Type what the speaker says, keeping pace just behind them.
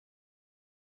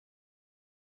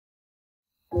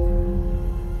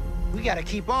We gotta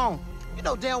keep on. You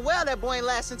know damn well that boy ain't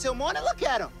lasting till morning. Look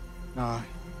at him. Nah,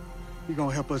 he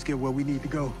gonna help us get where we need to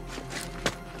go.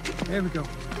 There we go.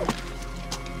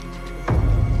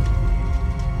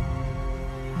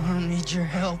 I need your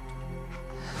help.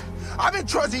 I've been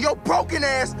trusting your broken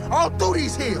ass all through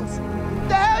these hills. What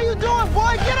the hell you doing,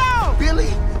 boy? Get out! Billy,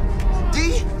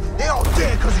 D, they all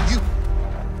dead because of you.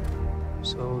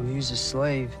 So you's a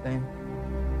slave, then?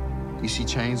 You see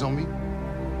chains on me?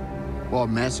 All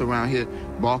mess around here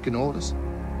barking orders?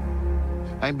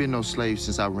 I ain't been no slave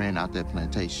since I ran out that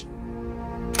plantation.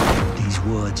 These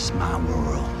woods is my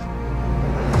world.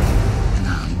 And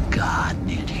I'm God,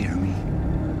 Ned, hear me?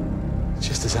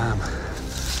 Just as I'm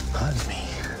hunting me,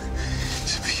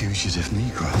 some fugitive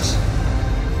Negroes.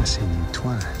 I've seen them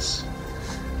twice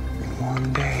in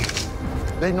one day.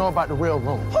 They know about the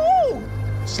railroad. Who?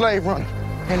 Slave runner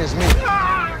and his men.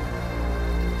 Ah!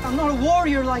 I'm not a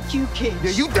warrior like you kids. Yeah,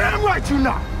 you damn right you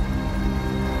not.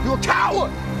 You a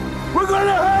coward. We're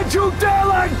gonna hunt you down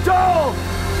like dogs!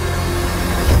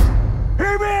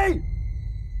 Hear me?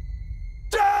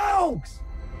 Dogs!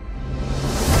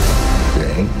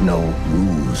 There ain't no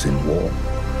rules in war.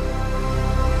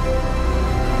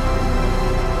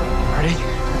 Ready?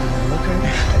 Okay.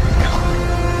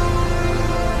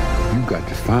 You got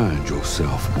to find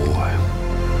yourself, boy.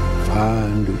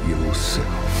 Find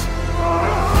yourself.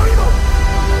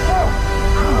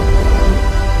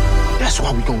 That's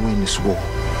why we gonna win this war.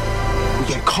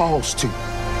 We got cause to.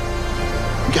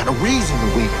 We got a reason to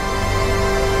win.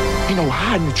 Ain't no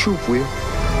hiding the truth, Will.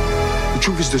 The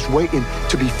truth is just waiting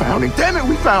to be found, and damn it,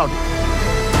 we found it!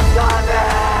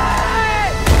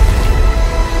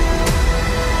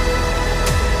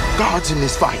 God's in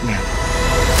this fight now.